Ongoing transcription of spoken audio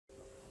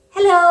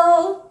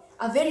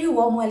A very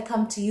warm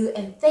welcome to you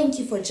and thank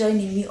you for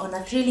joining me on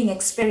a thrilling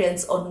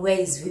experience on Where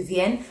is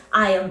Vivian.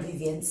 I am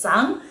Vivian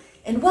Sang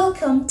and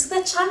welcome to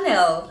the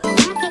channel.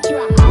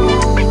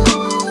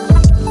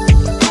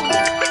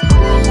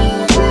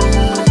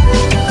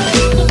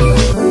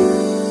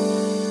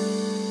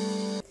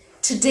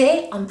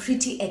 Today I'm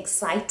pretty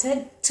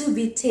excited to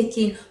be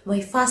taking my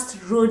first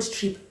road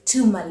trip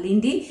to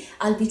Malindi.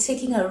 I'll be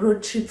taking a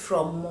road trip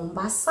from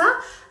Mombasa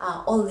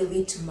all the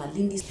way to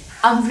Malindi.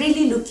 I'm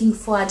really looking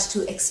forward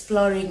to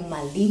exploring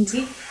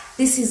Malindi.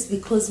 This is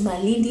because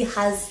Malindi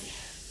has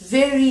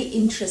very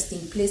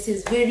interesting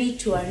places, very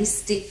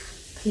touristic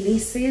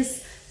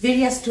places,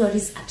 various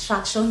tourist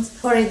attractions.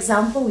 For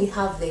example, we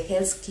have the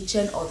Hell's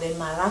Kitchen or the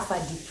Marafa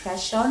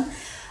Depression.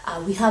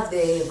 We have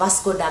the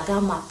Vasco da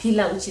Gama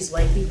pillar, which is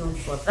widely known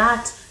for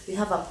that. We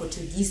have a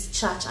Portuguese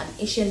church, an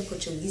ancient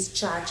Portuguese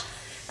church.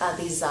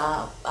 There's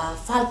a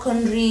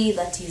falconry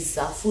that is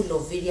full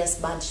of various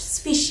bird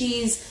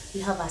species.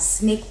 We have a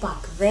snake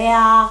park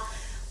there.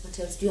 What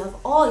else do you have?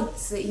 Oh,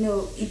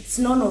 it's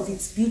known of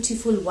its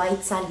beautiful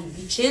white sandy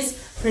beaches.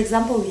 For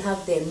example, we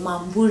have the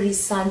Mamburi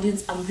sand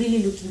dunes. I'm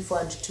really looking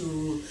forward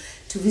to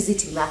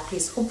visiting that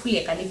place.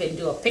 Hopefully I can even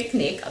do a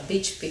picnic, a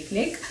beach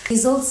picnic.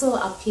 There's also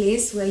a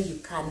place where you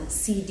can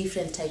see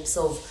different types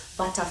of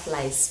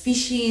butterfly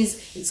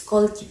species. It's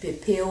called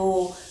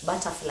Kipepeo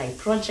Butterfly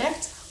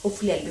Project.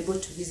 Hopefully I'll be able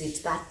to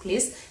visit that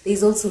place.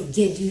 There's also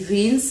Gedi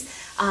Ruins.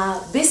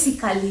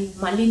 Basically,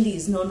 Malindi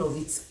is known of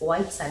its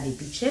white sandy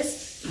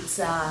beaches, its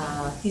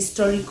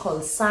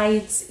historical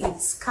sites,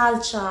 its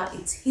culture,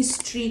 its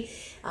history,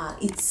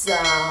 its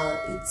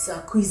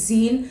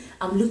cuisine.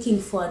 I'm looking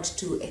forward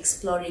to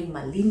exploring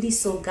Malindi.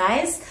 So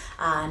guys,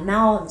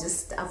 now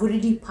I've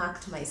already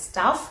packed my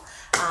stuff.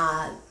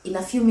 In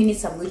a few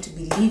minutes I'm going to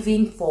be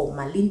leaving for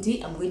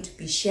Malindi. I'm going to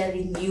be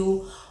sharing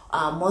you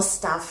more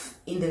stuff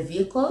in the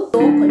vehicle. So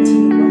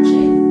continue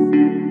watching.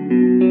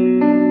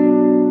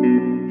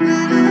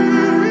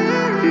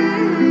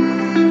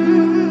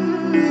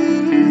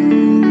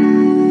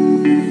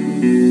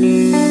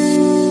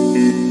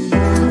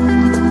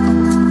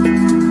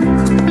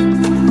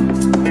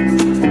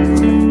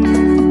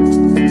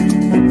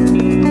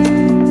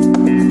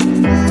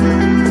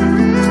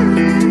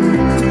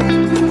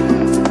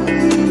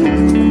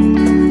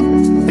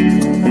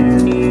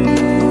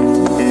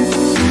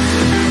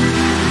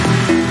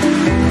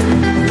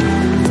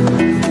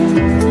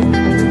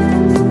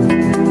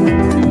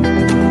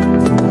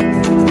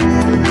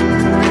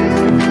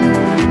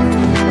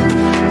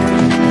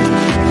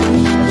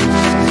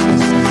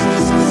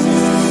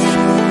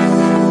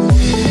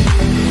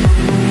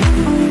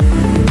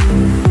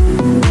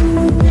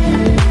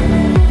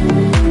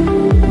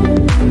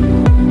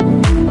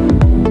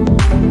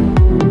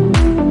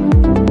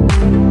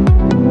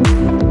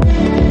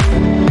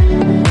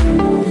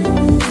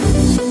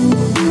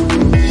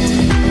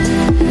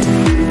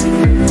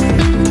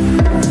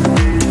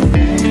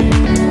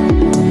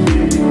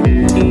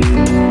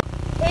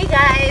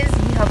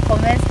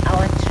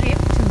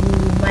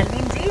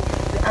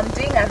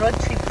 Road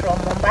trip from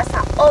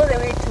Mombasa all the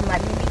way to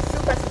Malindi.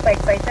 Super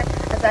excited.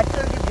 As I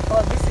told you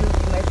before, this will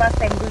be my first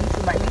time going to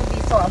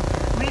Malindi, so I'm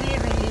really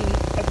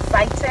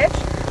excited.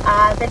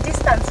 The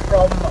distance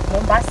from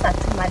Mombasa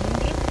to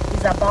Malindi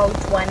is about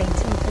 118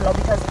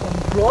 kilometers on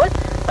road,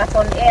 but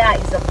on air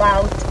is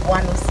about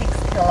 106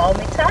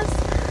 kilometers.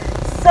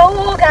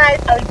 So guys,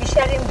 I will be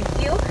sharing with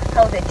you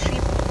how the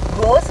trip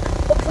goes.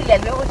 Hopefully I'll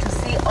be able to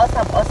see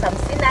awesome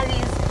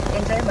sceneries,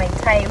 enjoy my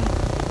time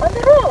on the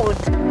road.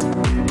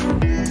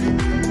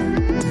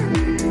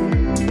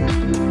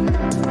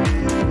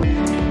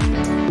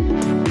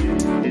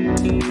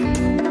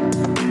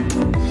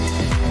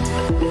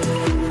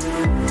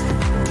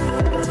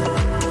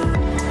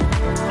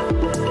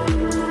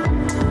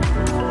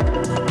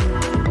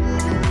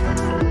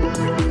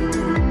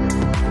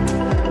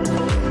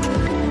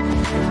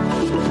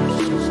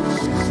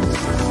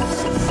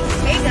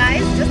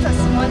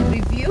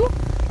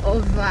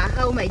 Of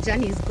how my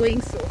journey is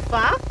going so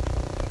far.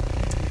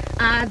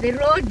 The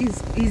road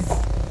is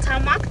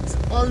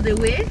tarmacked all the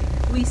way.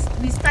 We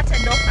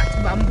started off at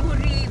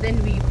Bamburi,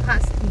 then we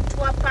passed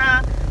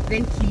Mtwapa,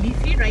 then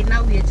Kilifi. Right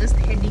now we are just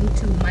heading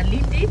to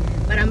Malindi,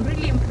 but I'm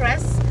really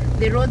impressed.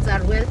 The roads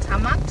are well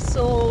tarmacked,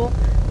 so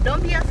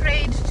don't be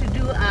afraid to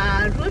do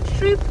a road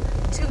trip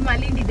to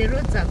Malindi. The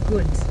roads are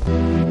good.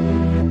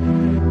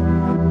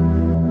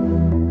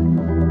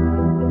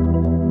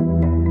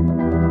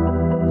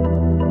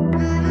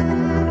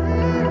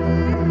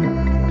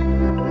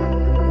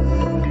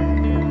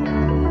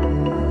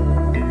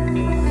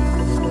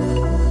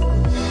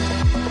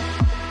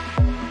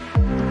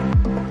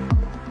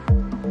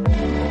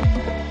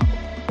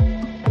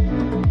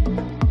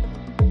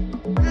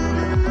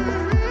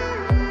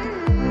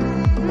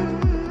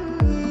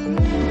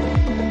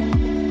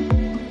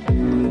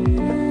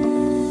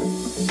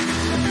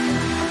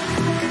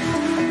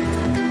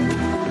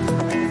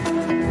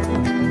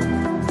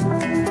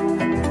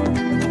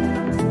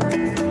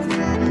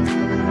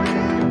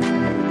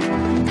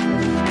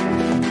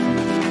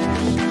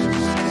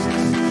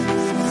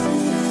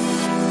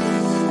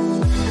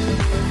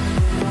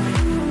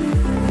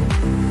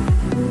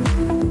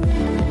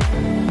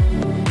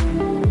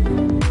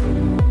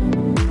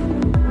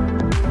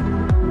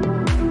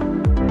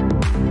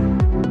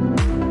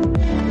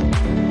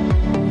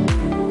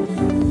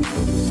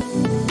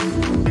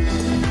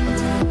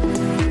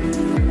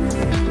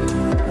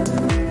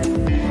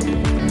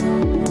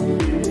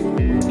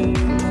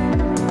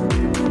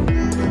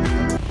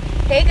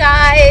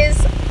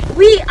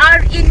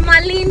 in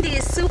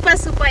Malindi.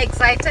 Super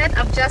excited.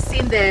 I've just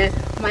seen the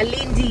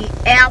Malindi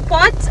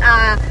airport.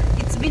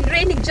 It's been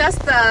raining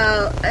just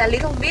a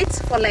little bit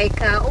for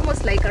like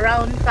almost like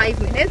around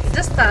 5 minutes,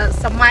 just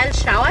some mild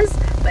showers,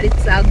 but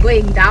it's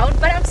going down.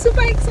 But I'm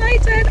super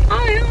excited.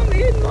 I am